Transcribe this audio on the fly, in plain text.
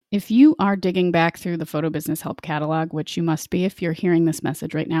If you are digging back through the Photo Business Help catalog, which you must be if you're hearing this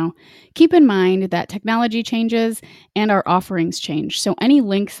message right now, keep in mind that technology changes and our offerings change. So any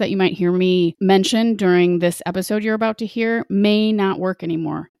links that you might hear me mention during this episode you're about to hear may not work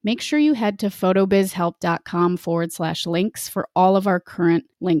anymore. Make sure you head to photobizhelp.com/links for all of our current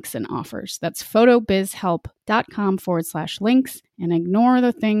links and offers. That's photobizhelp.com/links, and ignore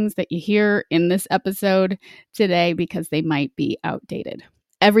the things that you hear in this episode today because they might be outdated.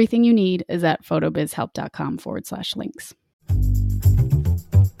 Everything you need is at photobizhelp.com/links.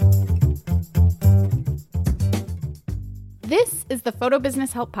 This is the Photo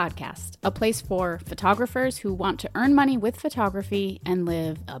Business Help Podcast, a place for photographers who want to earn money with photography and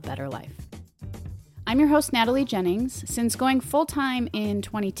live a better life. I'm your host, Natalie Jennings. Since going full-time in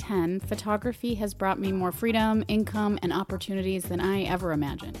 2010, photography has brought me more freedom, income, and opportunities than I ever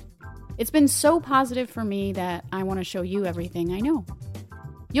imagined. It's been so positive for me that I want to show you everything I know.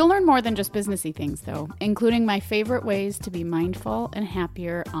 You'll learn more than just businessy things, though, including my favorite ways to be mindful and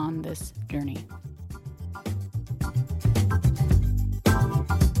happier on this journey.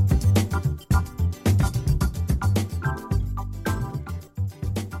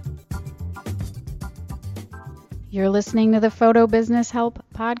 You're listening to the Photo Business Help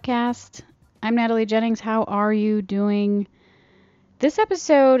Podcast. I'm Natalie Jennings. How are you doing? This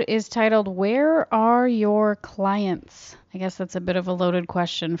episode is titled, Where Are Your Clients? I guess that's a bit of a loaded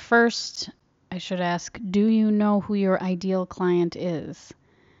question. First, I should ask, do you know who your ideal client is?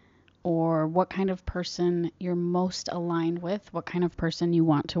 Or what kind of person you're most aligned with? What kind of person you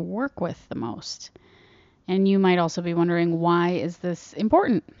want to work with the most? And you might also be wondering, why is this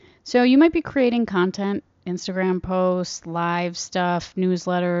important? So you might be creating content, Instagram posts, live stuff,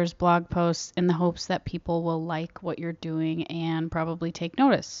 newsletters, blog posts, in the hopes that people will like what you're doing and probably take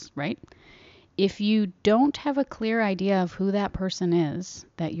notice, right? If you don't have a clear idea of who that person is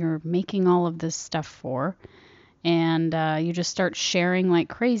that you're making all of this stuff for, and you just start sharing like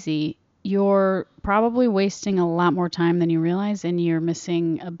crazy, you're probably wasting a lot more time than you realize, and you're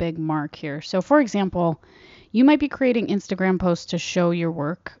missing a big mark here. So for example, you might be creating Instagram posts to show your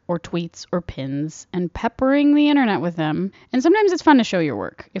work, or tweets, or pins, and peppering the internet with them. And sometimes it's fun to show your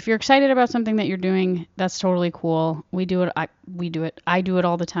work. If you're excited about something that you're doing, that's totally cool. We do it. I do it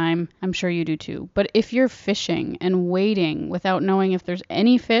all the time. I'm sure you do too. But if you're fishing and waiting without knowing if there's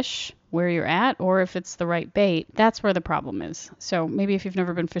any fish where you're at or if it's the right bait, that's where the problem is. So maybe if you've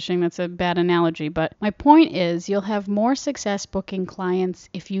never been fishing, that's a bad analogy. But my point is, you'll have more success booking clients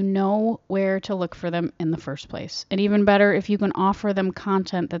if you know where to look for them in the first place. And even better, if you can offer them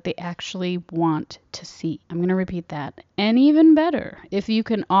content that they actually want to see. I'm going to repeat that. And even better, if you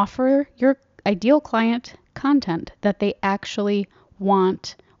can offer your ideal client content that they actually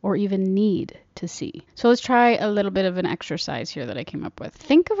want or even need to see. So let's try a little bit of an exercise here that I came up with.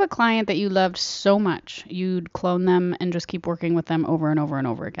 Think of a client that you loved so much, you'd clone them and just keep working with them over and over and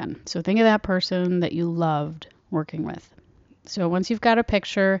over again. So think of that person that you loved working with. So once you've got a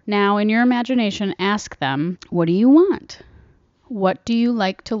picture, now in your imagination, ask them, what do you want? What do you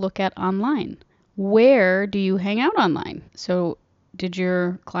like to look at online? Where do you hang out online? So did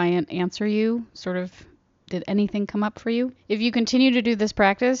your client answer you? Did anything come up for you? If you continue to do this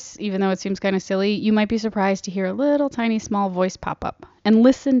practice, even though it seems kind of silly, you might be surprised to hear a little tiny small voice pop up. And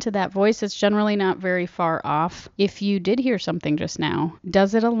listen to that voice. It's generally not very far off. If you did hear something just now,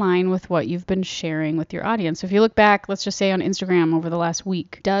 does it align with what you've been sharing with your audience? So if you look back, let's just say on Instagram over the last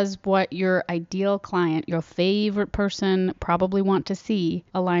week, does what your ideal client, your favorite person probably want to see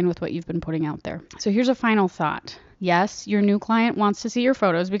align with what you've been putting out there? So here's a final thought. Yes, your new client wants to see your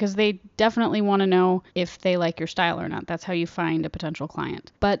photos because they definitely want to know if they like your style or not. That's how you find a potential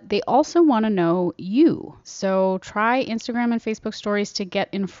client. But they also want to know you. So try Instagram and Facebook stories to get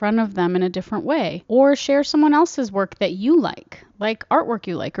in front of them in a different way. Or share someone else's work that you like artwork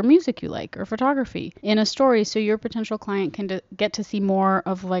you like, or music you like, or photography in a story so your potential client can get to see more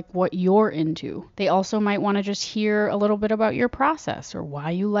of like what you're into. They also might want to just hear a little bit about your process or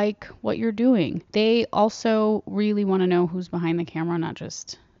why you like what you're doing. They also really want to know who's behind the camera, not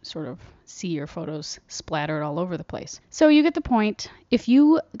just sort of see your photos splattered all over the place. So you get the point. If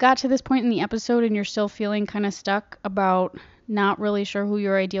you got to this point in the episode and you're still feeling kind of stuck about not really sure who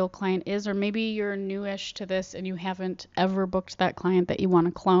your ideal client is, or maybe you're newish to this and you haven't ever booked that client that you want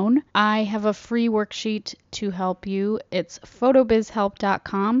to clone, I have a free worksheet to help you. It's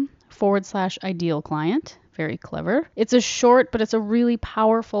photobizhelp.com/ideal client. Very clever. It's a short, but it's a really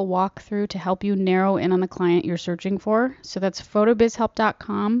powerful walkthrough to help you narrow in on the client you're searching for. So that's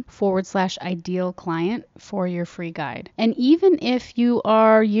photobizhelp.com/ideal client for your free guide. And even if you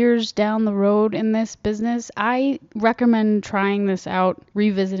are years down the road in this business, I recommend trying this out,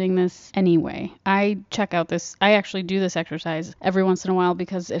 revisiting this anyway. I actually do this exercise every once in a while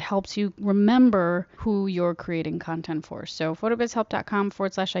because it helps you remember who you're creating content for. So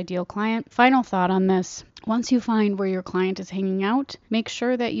photobizhelp.com/ideal client. Final thought on this. Once you find where your client is hanging out, make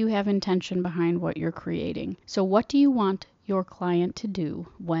sure that you have intention behind what you're creating. So what do you want your client to do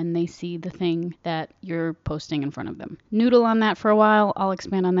when they see the thing that you're posting in front of them? Noodle on that for a while. I'll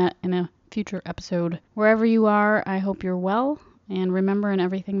expand on that in a future episode. Wherever you are, I hope you're well. And remember, in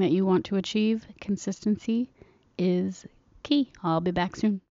everything that you want to achieve, consistency is key. I'll be back soon.